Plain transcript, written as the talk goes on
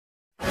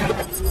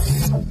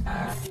Hello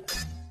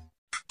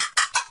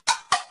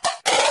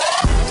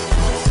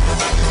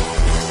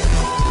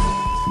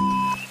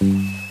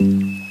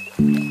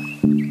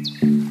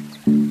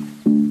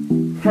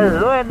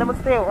and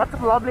namaste, what's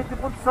up lovely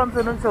people,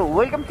 so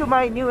welcome to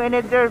my new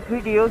another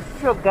video.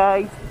 So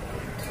guys,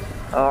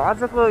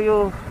 आजको यो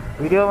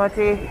भिडियोमा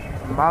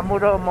चाहिँ मामु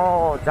र म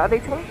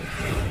जाँदैछौँ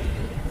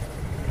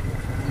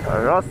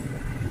र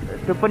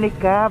त्यो पनि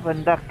कहाँ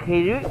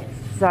भन्दाखेरि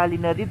साली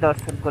नदी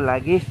दर्शनको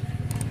लागि।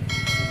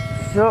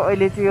 सो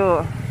अहिले चाहिँ यो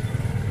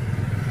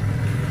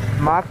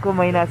माघको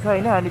महिना छ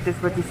हैन, अनि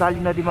त्यसपछि साली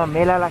नदीमा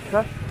मेला लाग्छ।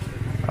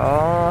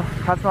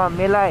 खासमा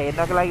मेला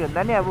हेर्नको लागि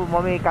भन्दा नि अब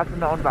मम्मी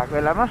काठमाडौँ आउनु भएको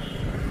बेलामा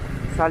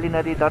साली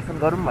नदी दर्शन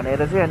गरौँ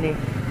भनेर चाहिँ अनि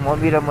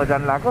मम्मी र म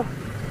जान लाग्यो।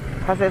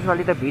 खासै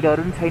यसपालि त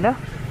भिडहरू पनि छैन,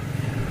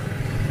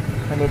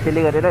 अनि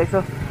त्यसले गरेर यसो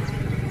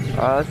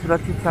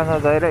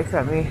सुरक्षितसँग गएर यसो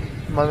हामी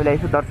मम्मीलाई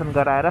यसो दर्शन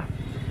गराएर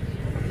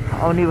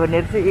आउने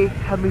भनेर चाहिँ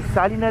हामी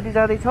साली नदी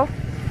जाँदैछौँ।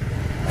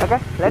 ओके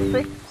लेट्स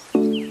सी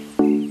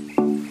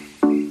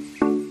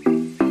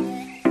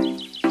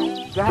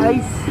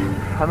गाइस,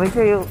 हामी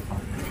चाहिँ यो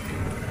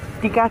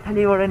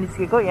टिकाथलीबाट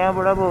निस्केको।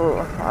 यहाँबाट अब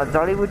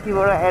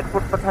जडीबुटीबाट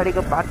एयरपोर्ट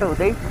पछाडिको बाटो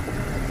हुँदै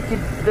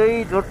सिधै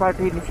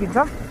जोरपाटी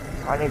निस्किन्छौँ,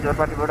 अनि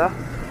जोरपाटीबाट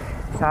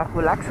साको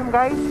लाग्छौँ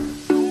गाइस।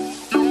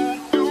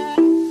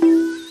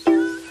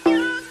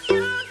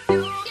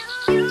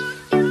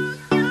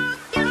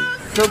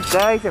 सो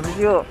गाइस, हामी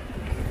यो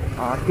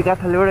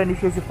टिकाथलीबाट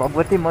निस्केपछि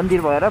भगवती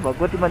मन्दिर भएर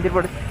भगवती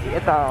मन्दिरबाट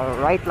यता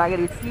राइट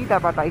लागेर सिधा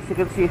बाटो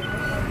आइसकेपछि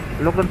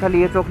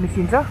लोकन्थली यो चोक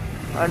निस्किन्छ,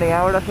 अनि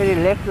यहाँबाट फेरि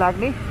लेफ्ट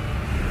लाग्ने,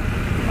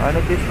 अनि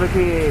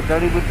त्यसपछि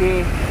जडीबुटी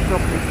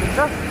चोक निस्किन्छ,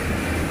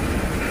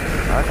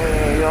 अनि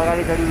यो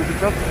अगाडि जडीबुटी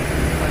चोक,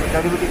 अनि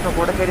जडीबुटी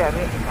चोकबाट फेरि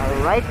हामी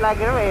राइट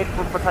लागेर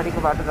एयरपोर्ट पछाडिको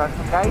बाटो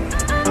जान्छौँ गाइस।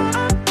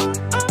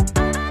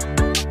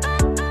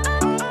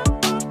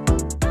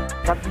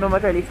 काठमाडौँमा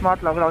चाहिँ अहिले स्मार्ट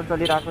लकडाउन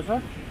चलिरहेको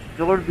छ,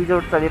 जोड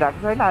बिजोड चलिरहेको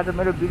छ होइन। आज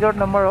मेरो बिजोड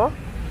नम्बर हो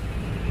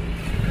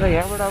र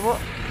यहाँबाट अब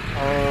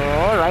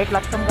राइट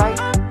लाग्छौँ गाइस।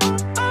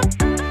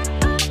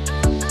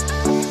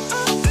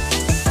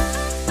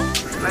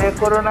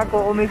 कोरोनाको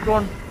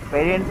ओमिक्रोन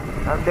भेरिएन्ट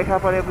देखा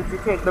परेपछि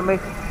चाहिँ एकदमै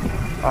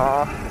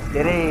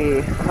धेरै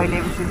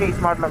फैलिएपछि चाहिँ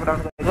स्मार्ट लकडाउन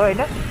गरेको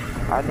होइन।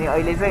 अनि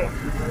अहिले चाहिँ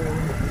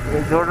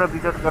जोड र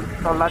बिजोड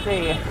चल्दा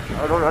चाहिँ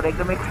रोडहरू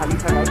एकदमै खाली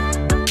छ गाइस।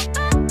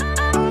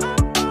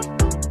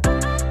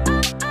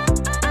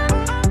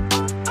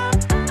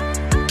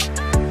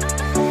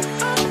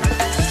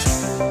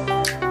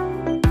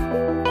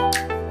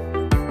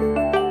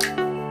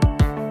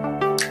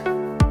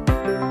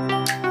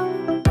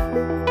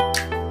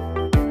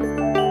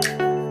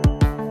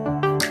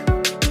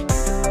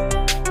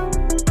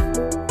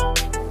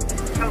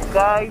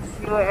 गाइस,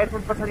 यो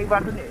एयरपोर्ट पछाडि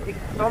बाटो नि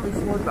एकदम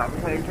स्मुथ भएको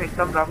छ, अहिले चाहिँ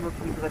एकदम राम्रो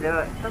क्लिन गरेर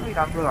एकदमै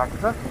राम्रो भएको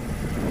छ।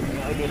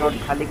 अहिले रोड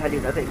खाली खाली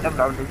हुँदा चाहिँ एकदम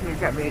राम्रो छ। चाहिँ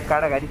हामी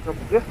काँडा गाडी चोक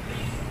पुग्यो,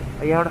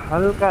 यहाँबाट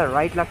हल्का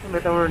राइट लाग्छौँ,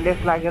 यताबाट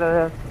लेफ्ट लागेर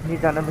नि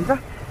जान मिल्छ,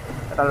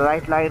 यता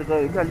राइट लागेर गयो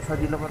भने चाहिँ अलिक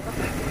सजिलो पर्छ।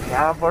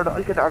 यहाँबाट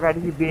अलिकति अगाडि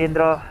चाहिँ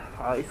वीरेन्द्र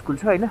स्कुल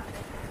छ होइन,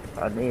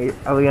 अनि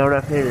अब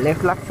यहाँबाट फेरि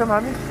लेफ्ट लाग्छौँ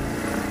हामी।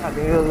 अनि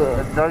यो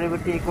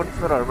जडीबुटी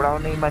कोटेश्वरहरूबाट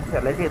आउने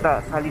मान्छेहरूलाई चाहिँ यता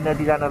साली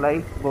नदी जानलाई,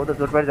 बौद्ध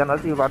जोरपाटी जानलाई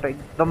चाहिँ यो बाटो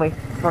एकदमै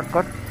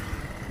सर्टकट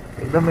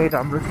एकदमै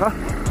राम्रो छ।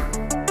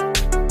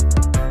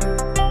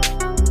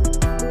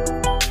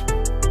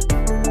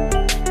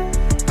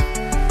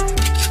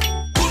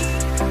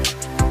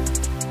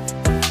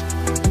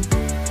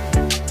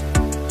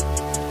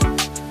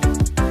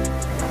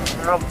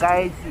 र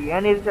गाइस,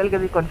 यहाँनिर चाहिँ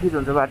अलिकति कन्फ्युज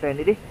हुन्छ बाटो।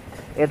 यहाँनिर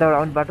यताबाट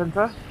आउने बाटो पनि छ,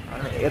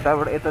 अनि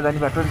यताबाट यता जाने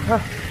बाटो पनि छ,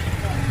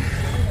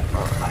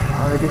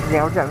 अनि त्यसपछि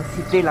यहाँबाट चाहिँ हामी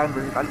सिधै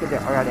लाग्नुपर्छ, अलिकति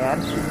अगाडि आएर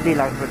सिधै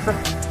लाग्नुपर्छ।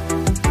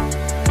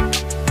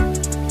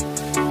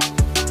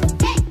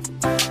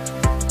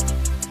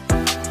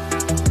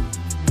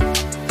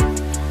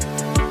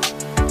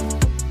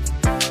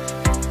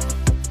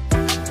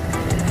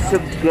 सो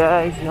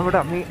गाइस, यहाँबाट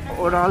हामी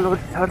ओह्रालो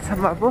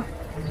झर्छौँ अब,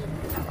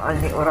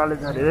 अनि ओह्रालो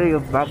झरेर यो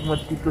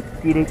बागमतीको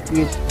तिरै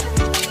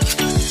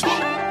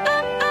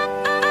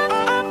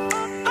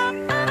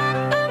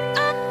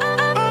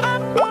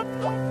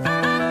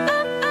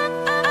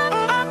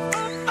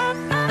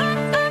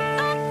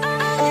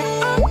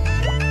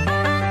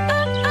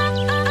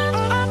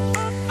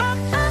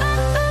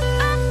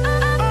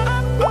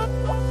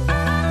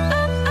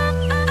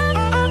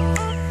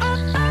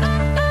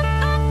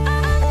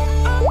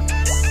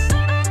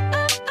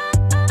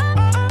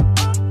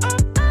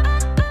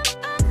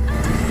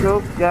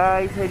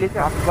गाइस, अहिले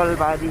चाहिँ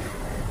अक्कलबारी,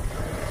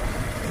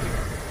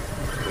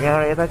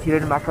 यहाँबाट यता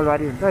छिरेर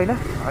माक्कलबारी हुन्छ होइन।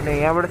 अनि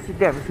यहाँबाट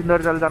सिधै हामी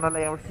सुन्दरजल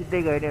जानलाई यहाँबाट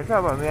सिधै गइने हुन्छ।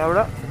 अब हामी यहाँबाट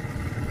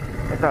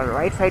यता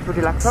राइट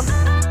साइडपट्टि लाग्छौँ।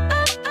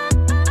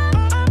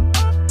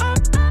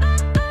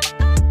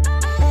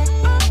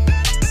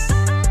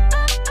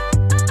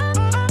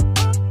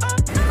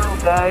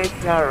 गाइस,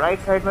 यहाँ राइट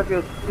साइडमा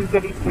त्यो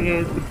क्रिकेट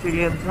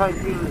स्टेडियम छ,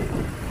 त्यो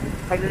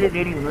फाइनली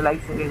रेडी हुनु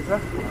लागिसकेको छ।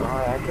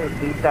 यहाँ चाहिँ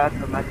दुईवटा छ,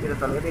 माथि र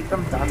तलबाट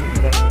एकदम दामी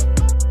छ।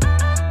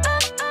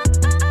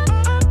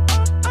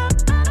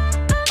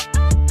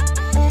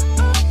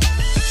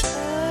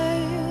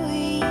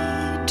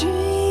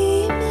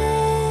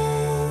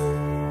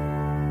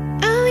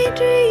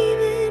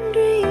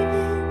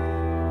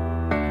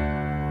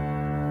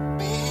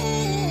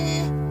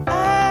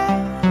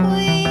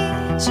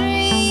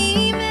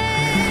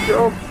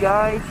 सो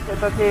गाइस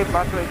यता चाहिँ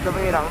बाटो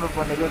एकदमै राम्रो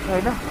बनेको छ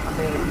हैन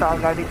अनि उता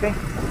अगाडि चाहिँ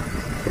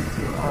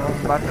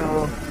बाटो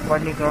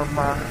बन्ने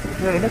क्रममा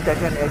थियो हैन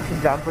त्यहाँ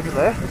एकछिन जाम पनि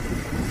भयो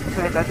सो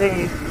यता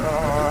चाहिँ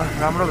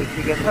राम्रो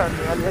भइसकेको छ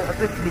अनि अहिले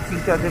अझै फिनिसिङ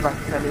चाहिँ अझै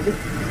बाँकी छ अलिअलि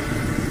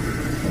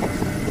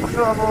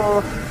सो अब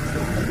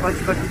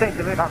पछि चाहिँ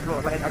एकदमै राम्रो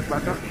होला यताको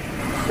बाटो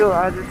सो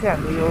आज चाहिँ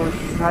हामी यो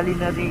साली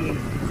नदी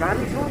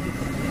जानेछौँ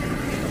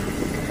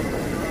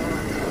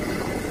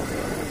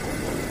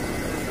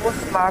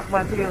पोष माघमा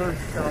चाहिँ यो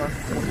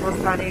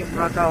स्वस्थानी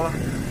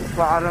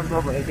व्रतको आरम्भ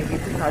भएदेखि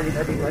चाहिँ साली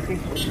नदीमा चाहिँ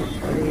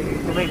अहिले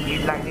एकदमै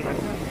भिड लाग्ने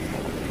गर्छ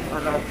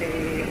अन्त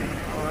चाहिँ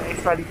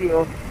यसपालि चाहिँ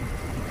यो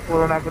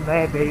कोरोनाको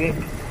नयाँ भेरिएन्ट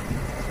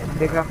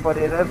देखा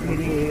परेर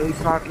फेरि यो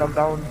स्मार्ट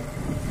लकडाउन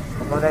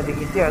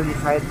हुँदादेखि चाहिँ अलि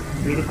सायद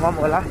भिड कम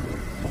होला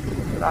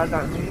र आज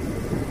हामी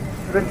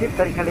सुरक्षित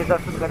तरिकाले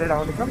दर्शन गरेर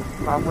आउनेछौँ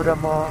बाबु र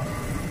म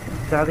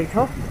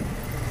जाँदैछौँ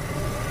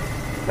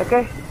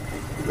okay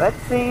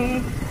let's see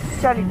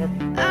Sali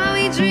Nadi. Are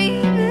we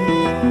dreaming?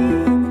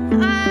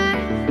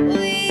 Are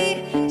we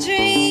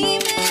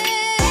dreaming?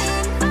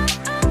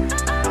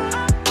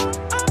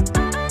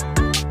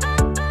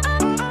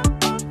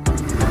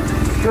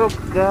 So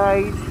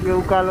guys, यो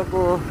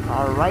उकालोको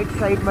राइट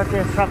साइडमा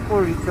चाहिँ साको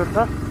रिसोर्ट छ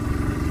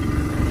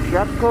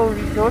साको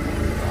रिसोर्ट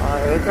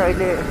यो चाहिँ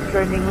अहिले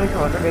ट्रेनिङमै छ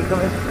भने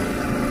एकदमै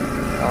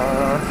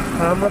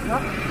राम्रो छ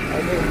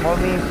अहिले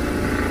मम्मी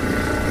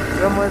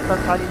र म यता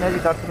साली नदी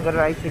दर्शन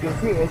गरेर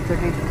आइसकेपछि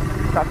एकचोटि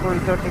साको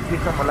रिसोर्ट नै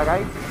छिर्छौँ होला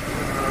गाइज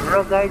र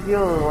गाइज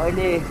यो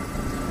अहिले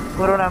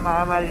कोरोना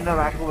महामारी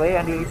नभएको भए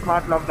अनि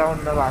स्मार्ट लकडाउन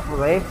नभएको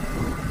भए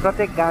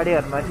प्रत्येक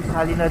गाडीहरूमा चाहिँ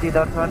साली नदी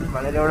दर्शन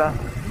भनेर एउटा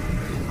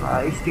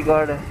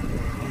स्टिकर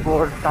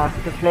बोर्ड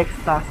टाँस्थ्यो फ्लेक्स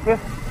टाँस्थ्यो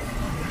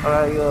र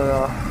यो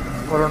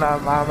कोरोना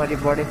महामारी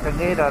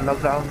बढेसँगै र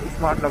लकडाउन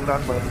स्मार्ट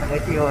लकडाउन भएसँगै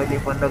चाहिँ यो अहिले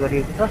बन्द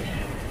गरिएको छ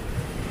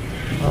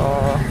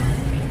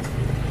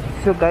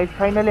सो गाइज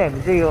फाइनली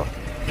हामी चाहिँ यो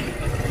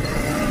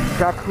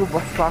जातको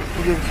बस पास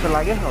पुग्यो जस्तो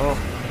लाग्यो हो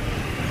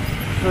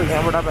सो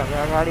यहाँबाट हामी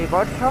अगाडि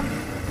बढ्छौँ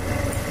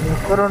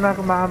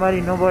कोरोनाको महामारी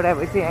नबढाए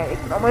भए चाहिँ यहाँ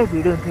एकदमै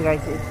भिड हुन्थ्यो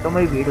गाइस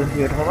एकदमै भिड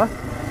हुन्थ्यो यो ठाउँमा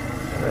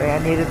र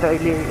यहाँनिर त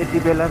अहिले यति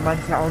बेला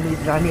मान्छे आउने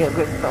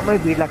जानेहरूको एकदमै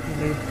भिड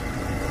लाग्थ्यो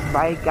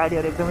बाइक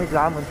गाडीहरू एकदमै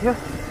जाम हुन्थ्यो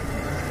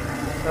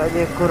र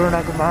अहिले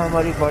कोरोनाको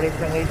महामारी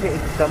बढेसँगै चाहिँ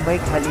एकदमै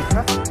खाली छ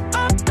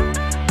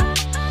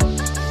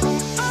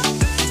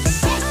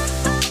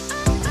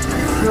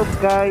सो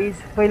गाइस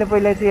पहिला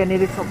चाहिँ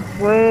यहाँनिर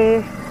सबै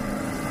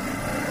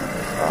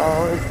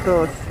यस्तो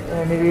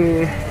यहाँनिर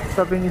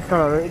सपिङ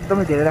स्टलहरू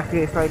एकदमै धेरै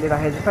राखिएको छ अहिले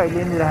राखेको छ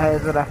अहिले नि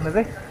राखेको राख्नु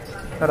चाहिँ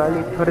तर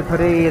अलिक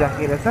थोरै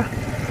राखेको छ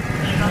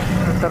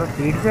तर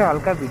भिड चाहिँ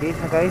हल्का भिडै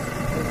छ गाइस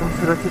एकदम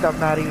सुरक्षित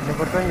अप्नाएर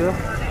हिँड्नुपर्छ यो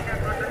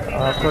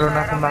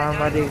कोरोनाको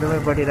महामारी एकदमै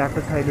बढिरहेको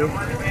छ अहिले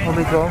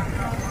ओमिक्रोन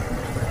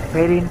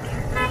भेरिएन्ट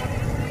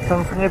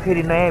सँगसँगै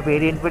फेरि नयाँ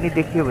भेरिएन्ट पनि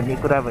देखियो भन्ने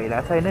कुरा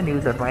भइरहेछ होइन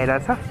न्युजहरूमा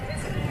आइरहेछ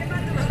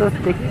सो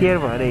टेक केयर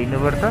भएर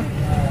हिँड्नुपर्छ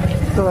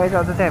सो गाइस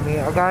अझ चाहिँ हामी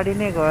अगाडि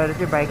नै गएर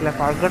चाहिँ बाइकलाई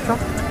पार्क गर्छौँ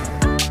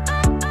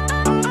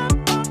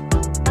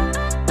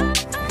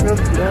सो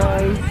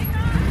गाइस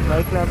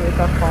बाइकलाई अब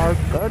यता पार्क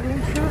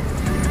गरिदिन्छु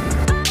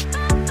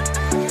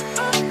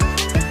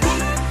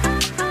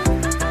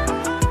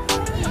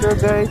सो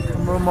गाइस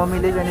हाम्रो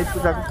मम्मीले जाने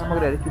पूजाको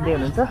सामग्रीहरू किन्दै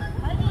हुनुहुन्छ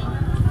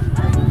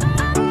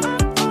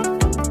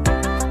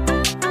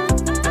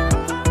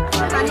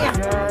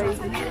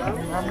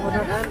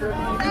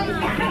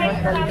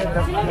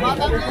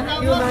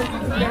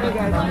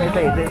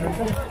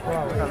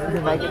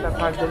बाइक यता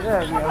पार्क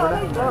गरेर यहाँबाट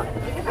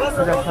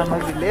पूजा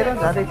सामग्री लिएर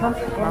जाँदैछौँ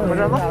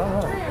हाम्रोमा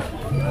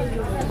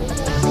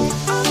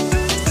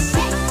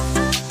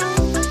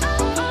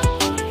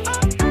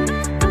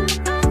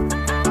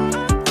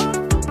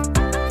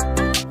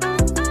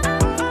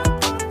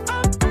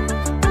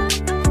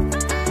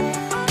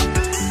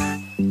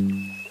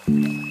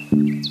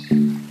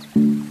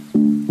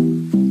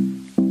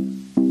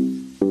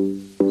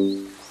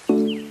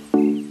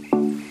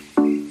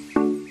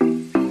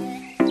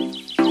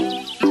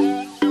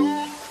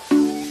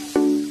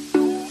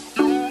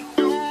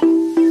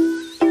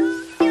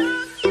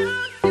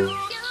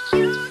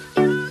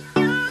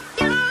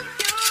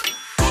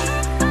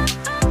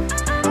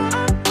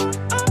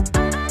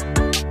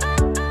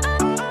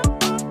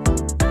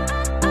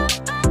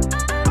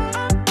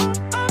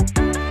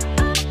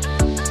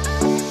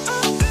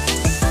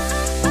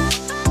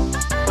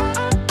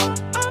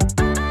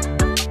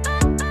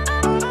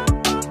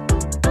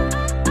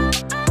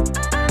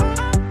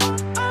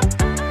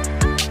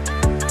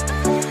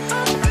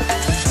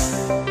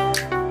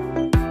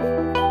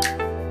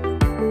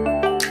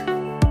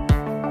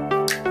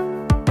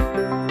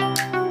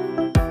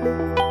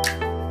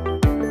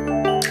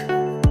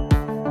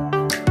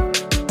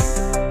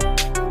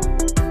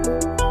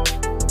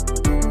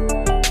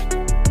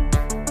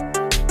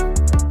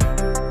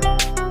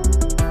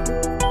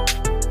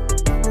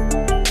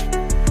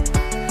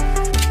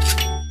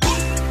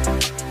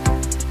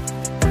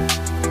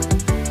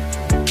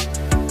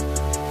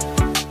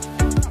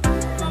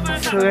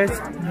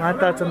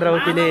माता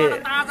चन्द्रावतीले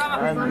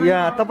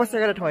यहाँ तपस्या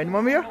गरेर ठाउँ होइन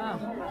मम्मी? यो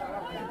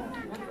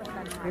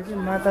चाहिँ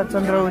माता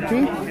चन्द्रावती।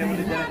 यो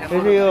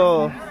चाहिँ यो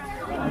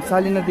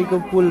साली नदीको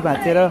पुल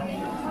भाँचेर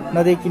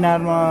नदी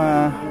किनारमा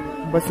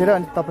बसेर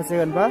अनि तपस्या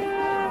गर्नुभयो।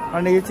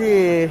 अनि यो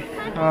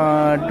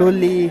चाहिँ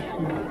डोली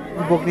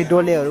बोक्ने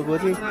डोलेहरूको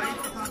चाहिँ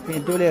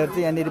डोलेहरू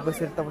चाहिँ यहाँनिर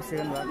बसेर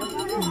तपस्या गर्नुभएको।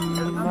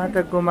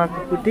 माता गोमाको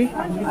कुटी।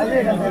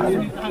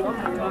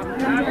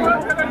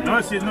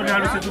 सिद्धू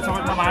डाडु सिद्धू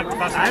समाजमा महान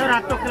प्रकाश आयो।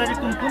 रातो केलारी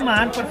कुमकुम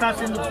महान प्रकाश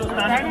सिद्धू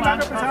स्वस्तानी महान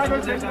प्रकाश।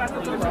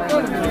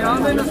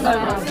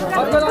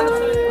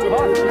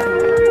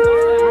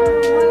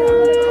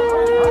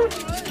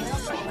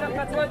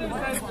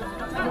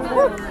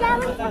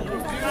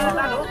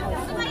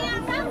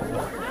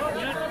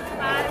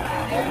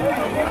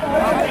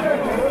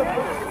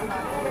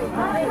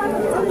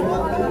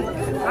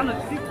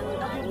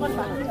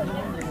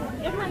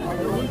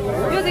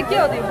 यो चाहिँ के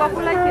हो त्यो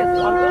पपुलाई के हो?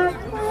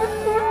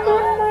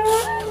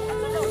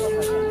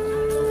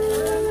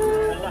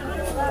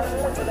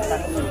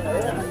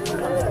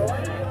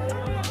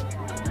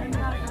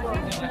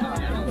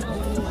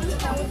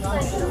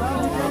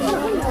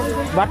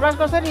 भटमास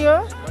कसरी हो?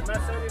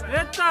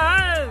 यता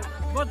है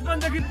 55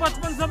 देखि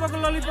 55 सम्मको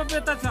ललिपप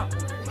यता छ।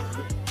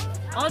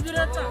 हजुर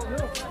यता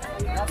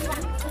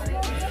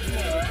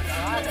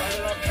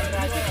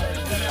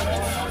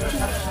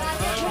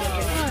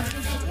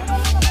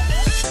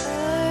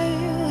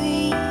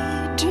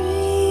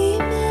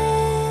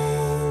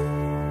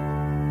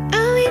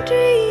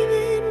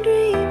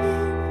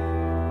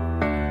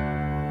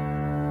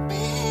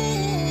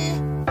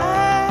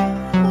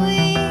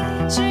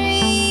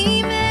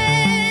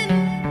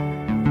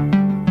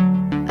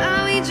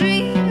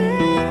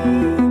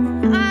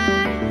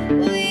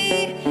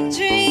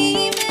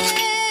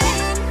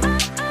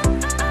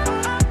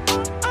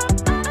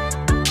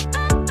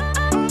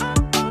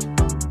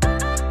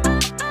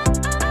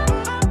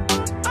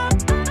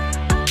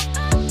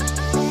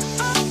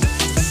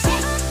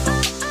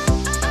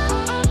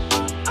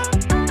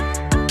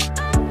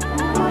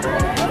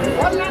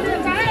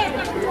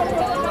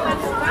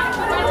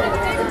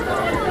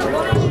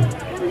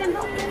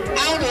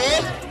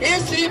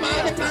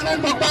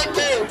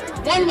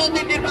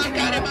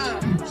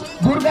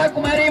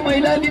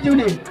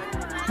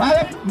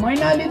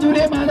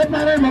मैनालीज्यूले माधव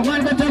नारायण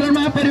भगवानको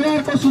चरणमा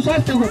परिवारको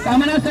सुस्वास्थ्यको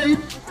कामना सहित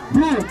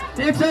रु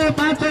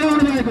 105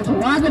 चढाउनु भएको छ।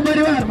 उहाँको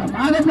परिवारमा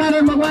माधव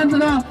नारायण भगवान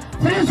तथा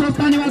श्री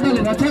स्वस्थानी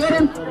माताले रक्षा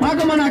गरून्।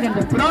 उहाँको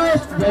मनोकांक्षा पुरा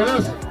होस्। जय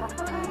होस्।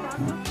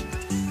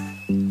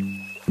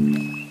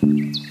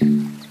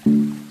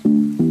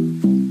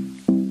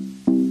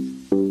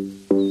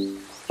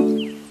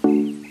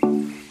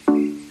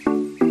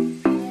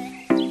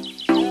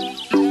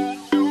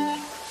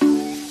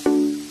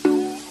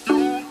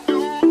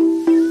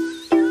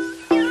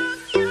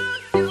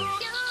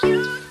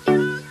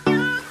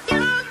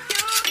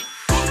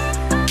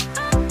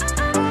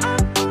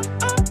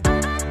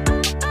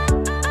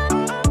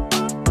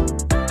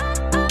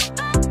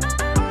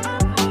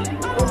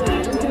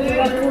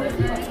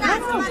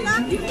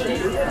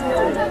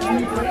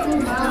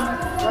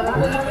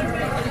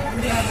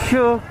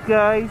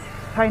 गाइस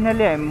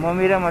फाइनली हामी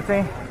मम्मी र म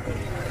चाहिँ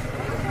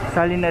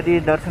साली नदी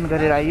दर्शन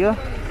गरेर आइयो।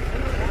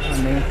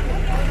 अनि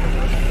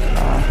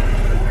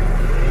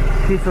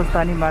श्री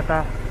स्वस्थानी माता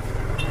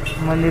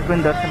मन्दिर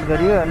पनि दर्शन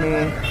गरियो। अनि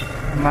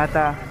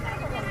माता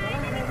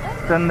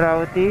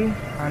चन्द्रावती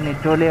अनि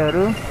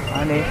डोलेहरू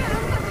अनि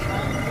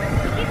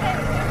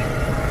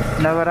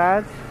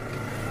नवराज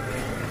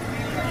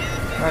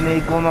अनि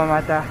गोमा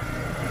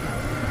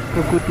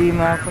माताको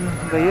कुटीमा पनि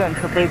गयो। अनि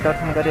सबै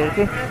दर्शन गरेर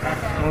चाहिँ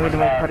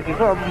मम्मीले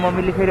फर्केको। अब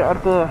मम्मीले फेरि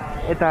अर्को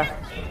यता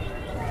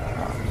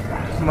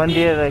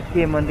मन्दिर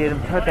के मन्दिर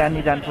छ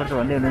त्यहाँनिर जानुपर्छ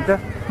भन्दै हुनुहुन्छ।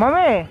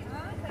 मम्मी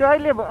त्यो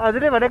अहिले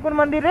हजुरले भनेको कुन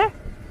मन्दिर रे?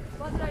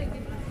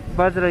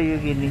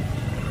 बज्रयोगिनी।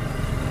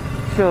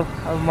 सो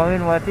अब मम्मी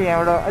म चाहिँ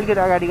यहाँबाट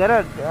अलिकति अगाडि गएर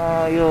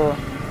यो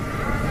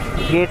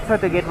गेट छ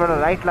त्यो गेटबाट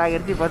राइट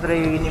लागेर चाहिँ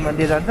बज्रयोगिनी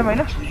मन्दिर जान्छौँ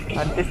होइन।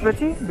 अनि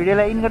त्यसपछि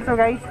भिडियोलाई इन गर्छौँ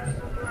guys.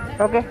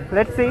 Okay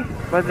let's see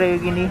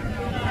बज्रयोगिनी।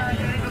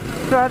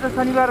 So आज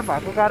शनिबार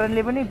भएको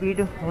कारणले पनि भिड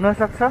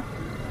हुनसक्छ।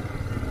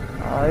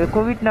 यो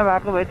कोभिड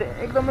नभएको भए त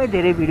एकदमै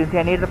धेरै भिड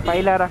हुन्थ्यो। यहाँनिर त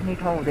पाइला राख्ने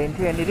ठाउँ हुँदैन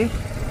थियो। यहाँनिर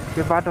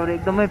त्यो बाटोहरू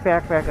एकदमै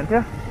प्याक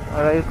हुन्थ्यो।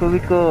 र यो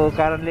कोभिडको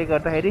कारणले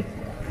गर्दाखेरि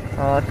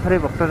थोरै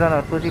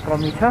भक्तजनहरूको चाहिँ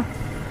कमी छ।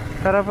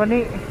 तर पनि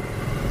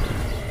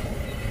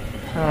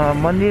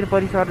मन्दिर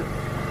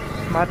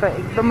परिसरमा त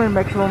एकदमै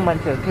म्याक्सिमम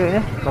मान्छेहरू थियो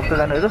होइन।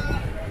 भक्तजनहरू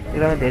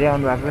एकदमै धेरै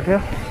आउनु भएको थियो।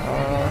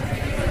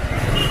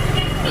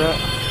 र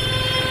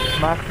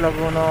मास्क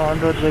लगाउन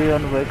अनुरोध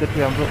गरिरहनु भएको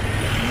थियो हाम्रो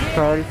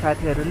सहरी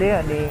साथीहरूले।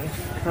 अनि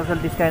सोसल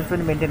डिस्टेन्स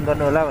पनि मेन्टेन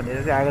गर्नु होला भनेर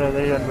चाहिँ आग्रह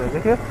गरिरहनु भएको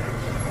थियो।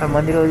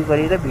 मन्दिर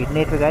वरिपरि त भिड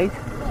नै थियो गाइस।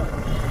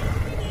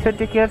 So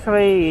take care.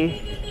 सबै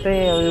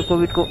चाहिँ यो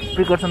कोभिडको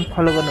प्रिकसन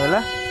फलो गर्नु होला।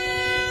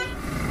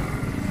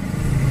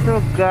 सो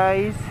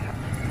गाइस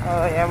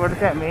यहाँबाट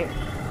चाहिँ हामी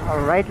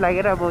राइट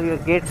लागेर अब यो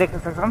गेट देख्न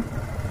सक्छौँ।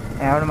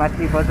 यहाँबाट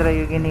माथि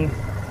बज्रयोगिनी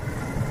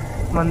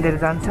मन्दिर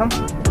जान्छौँ।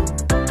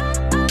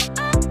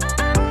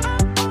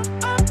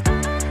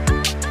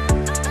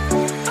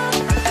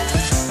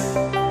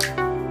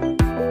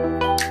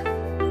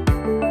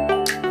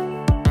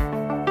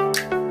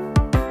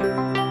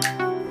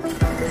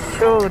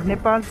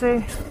 नेपाल चाहिँ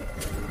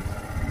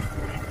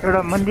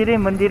एउटा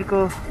मन्दिरको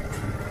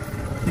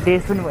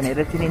देश पनि भनेर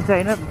चिनिन्छ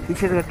हैन।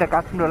 विशेष गरी त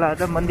काठमाडौँलाई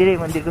त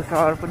मन्दिरको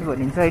सहर पनि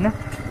भनिन्छ हैन।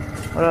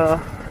 र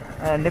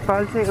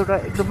नेपाल चाहिँ एउटा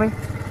एकदमै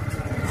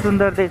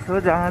सुन्दर देश हो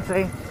जहाँ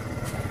चाहिँ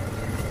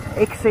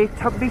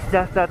 126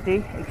 जाति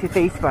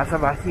 123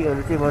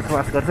 भाषाभाषीहरू चाहिँ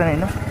बसोबास गर्छन्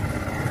हैन।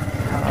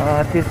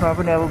 त्यसमा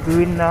पनि अब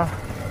विभिन्न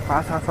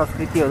भाषा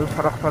संस्कृतिहरू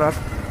फरक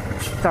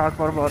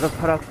चाडपर्वहरू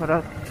फरक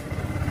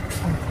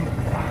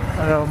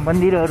र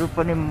मन्दिरहरू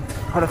पनि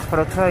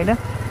फरक छ हैन।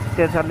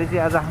 त्यसैले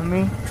चाहिँ आज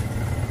हामी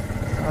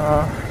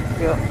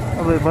यो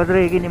अब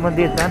बज्रयोगिनी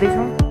मन्दिर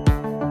जाँदैछौँ।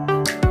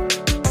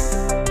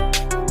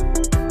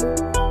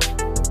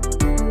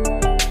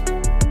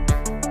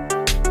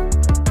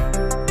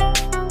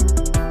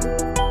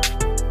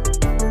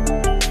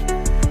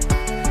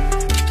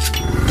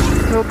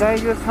 सो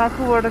गाइस यो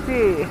साकोबाट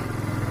चाहिँ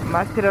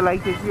माथितिर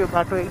लागिसकेपछि यो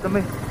बाटो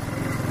एकदमै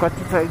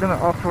कच्ची छ, एकदमै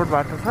अफ रोड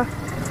बाटो छ।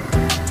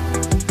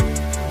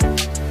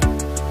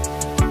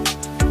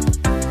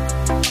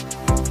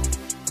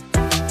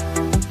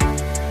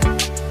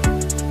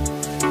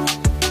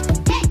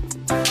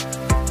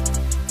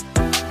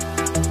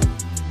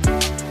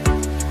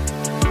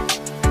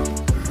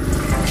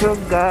 सो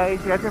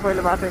गाइस यहाँ चाहिँ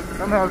पहिला बाटो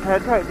एकदमै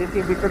अप्ठ्यारो छ, त्यति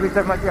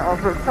बिचमा चाहिँ अफ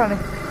रोड छ अनि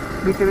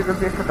बिचमा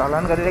त्यस्तो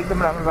ढलान गरेर एकदम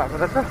राम्रो भएको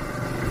रहेछ।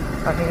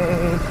 अनि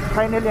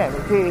फाइनली हामी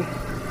चाहिँ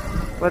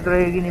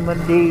बज्रयोगिनी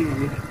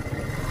मन्दिर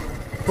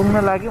पुग्न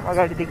लाग्यौँ।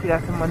 अगाडि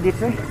देखिरहेको छ मन्दिर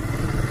चाहिँ।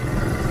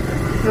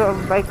 सो अब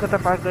बाइक कता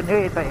पार्क गर्ने हो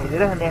यता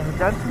हेरेर अनि हामी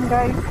जान्छौँ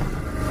गाइस।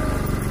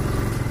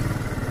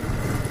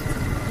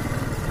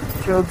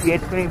 सो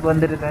गेट पनि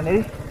बन्द रहेछ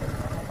यहाँनिर।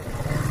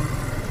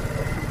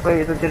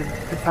 पहिले त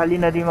त्यो साली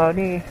नदीमा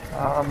पनि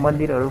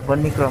मन्दिरहरू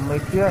बन्ने क्रममै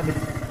थियो। अनि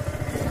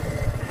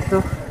सो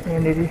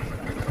यहाँनिर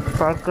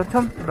पार्क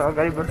गर्छौँ र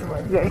अगाडि बढ्छौँ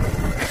गाइस।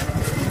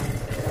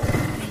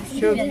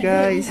 सो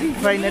गाइस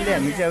फाइनली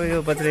हामी चाहिँ अब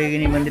यो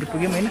बज्रयोगिनी मन्दिर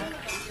पुग्यौँ हैन।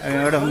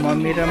 एउटा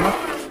मम्मी र म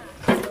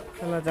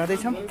तल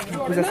जाँदैछौँ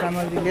पूजा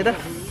सामग्री लिएर।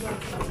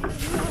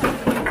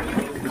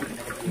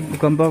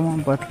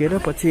 भूकम्पमा भत्किएर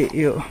पछि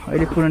यो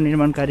अहिले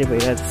पुनर्निर्माण कार्य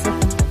भइरहेको छ।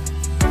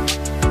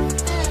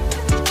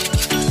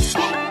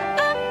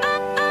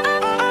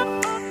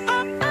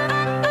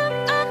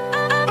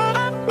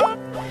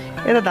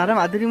 यता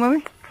धारामा हात धुनु मम्मी,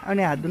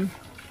 अनि हात धुनु।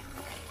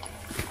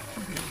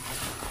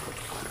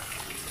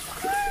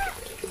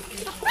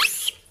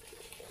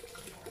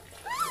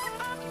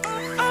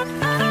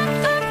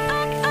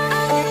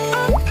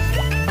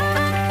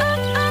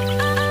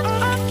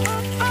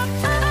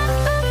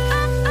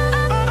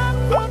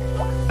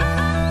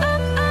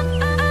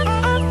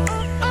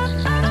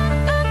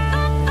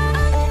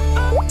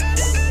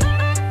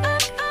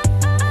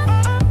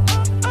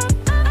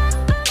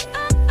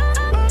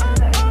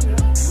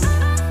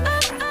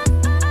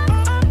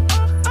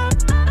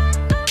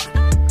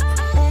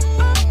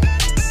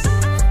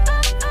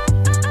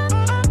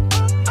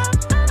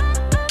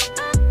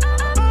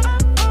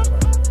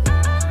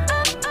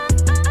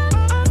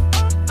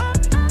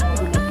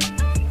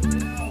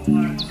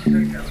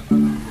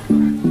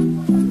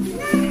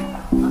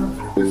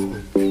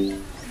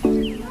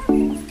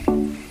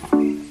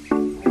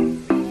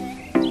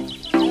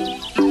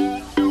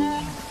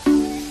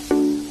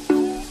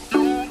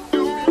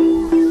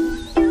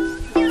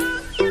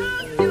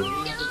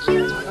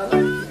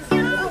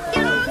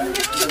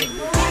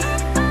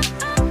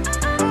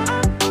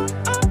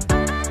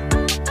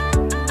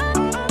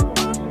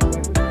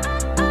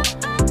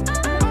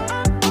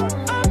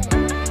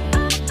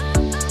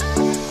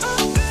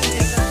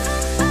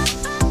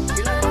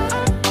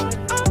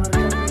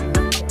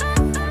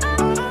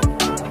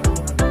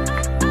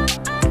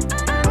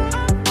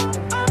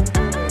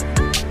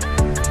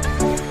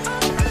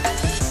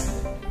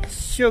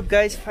 सो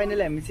गाइस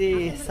फाइनली हामी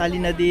चाहिँ साली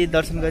नदी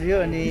दर्शन गऱ्यो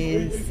अनि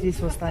श्री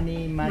स्वस्थानी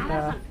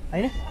माता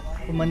हैन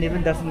मन्दिर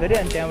पनि दर्शन गऱ्यो।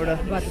 अनि त्यहाँबाट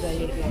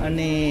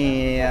अनि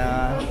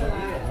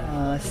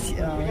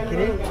के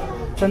अरे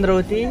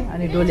चन्द्रवती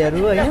अनि डोलेहरू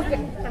हैन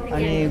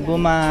अनि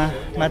गोमा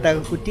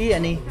माताको कुटी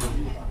अनि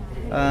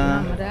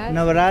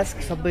नवराज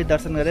सबै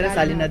दर्शन गरेर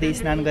साली नदी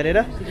स्नान गरेर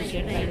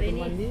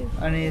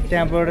अनि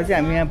त्यहाँबाट चाहिँ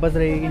हामी यहाँ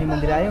बज्रयोगिनी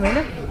मन्दिर आयौँ हैन।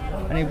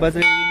 अनि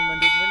बज्रयोगिनी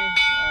मन्दिर पनि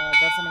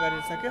दर्शन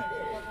गरेर सक्यो।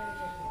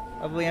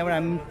 अब यहाँबाट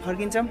हामी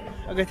फर्किन्छौँ।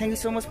 Okay thank you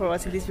so much for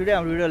watching this video.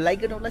 हाम्रो भिडियो लाइक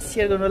गर्नु होला,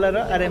 सेयर गर्नु होला र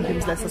आरएम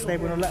फिल्म्सलाई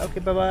सब्सक्राइब गर्नु होला। ओके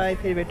बाई बाई,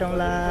 फेरि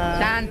भेटौँला।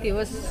 शान्ति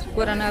होस्,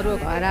 कोरोना रोग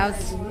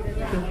हराओस्,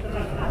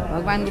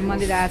 भगवानको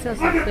मन्दिर आएछ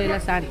सबैलाई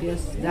शान्ति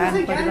होस्, जान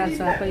परिवार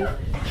सबै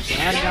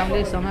घर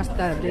गाउँले समस्त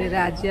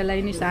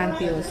राज्यलाई नि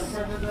शान्ति होस्।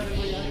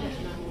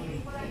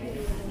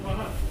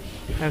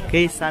 ओके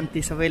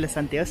शान्ति सबैलाई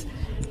शान्ति होस्।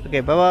 ओके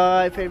बाई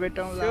बाई, फेरि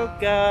भेटौँला।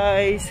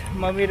 गाइस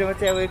म मेरोमा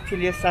चाहिँ अब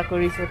एकछिन यो साको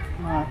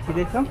रिसोर्टमा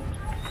छिर्दैछौँ।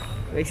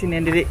 एकछिन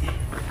यहाँनिर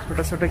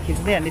फोटो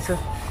खिच्दै अनि यसो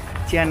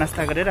चिया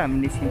नास्ता गरेर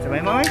हामी निस्किन्छौँ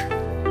है मम्मी।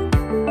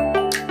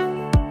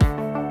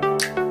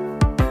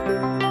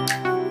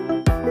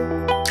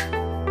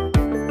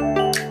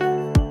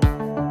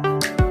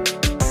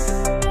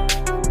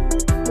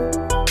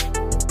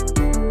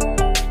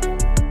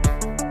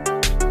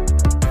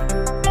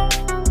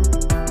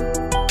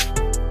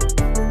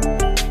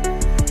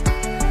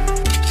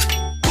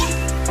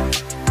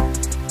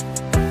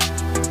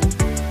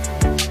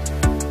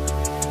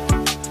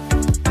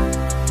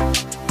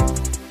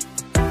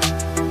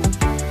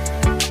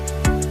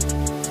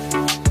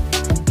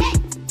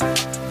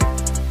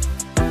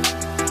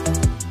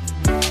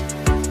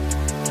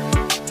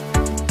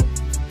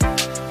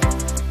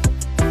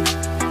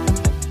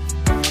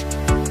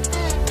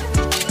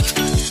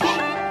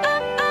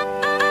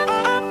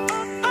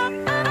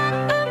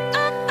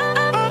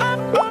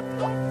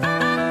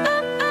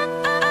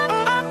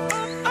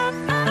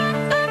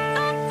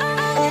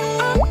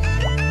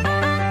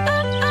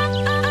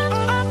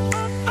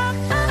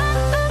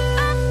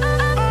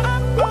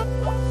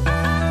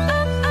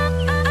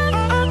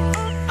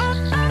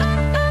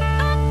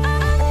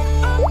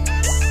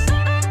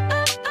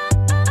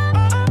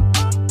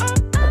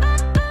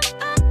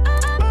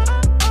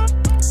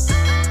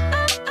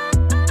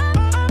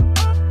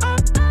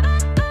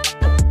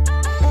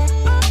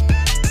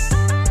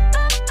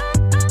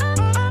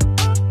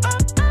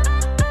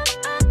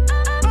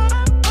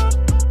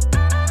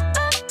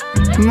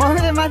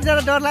 माथि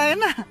जाँदा डर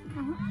लागेन?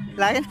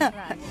 लागेन?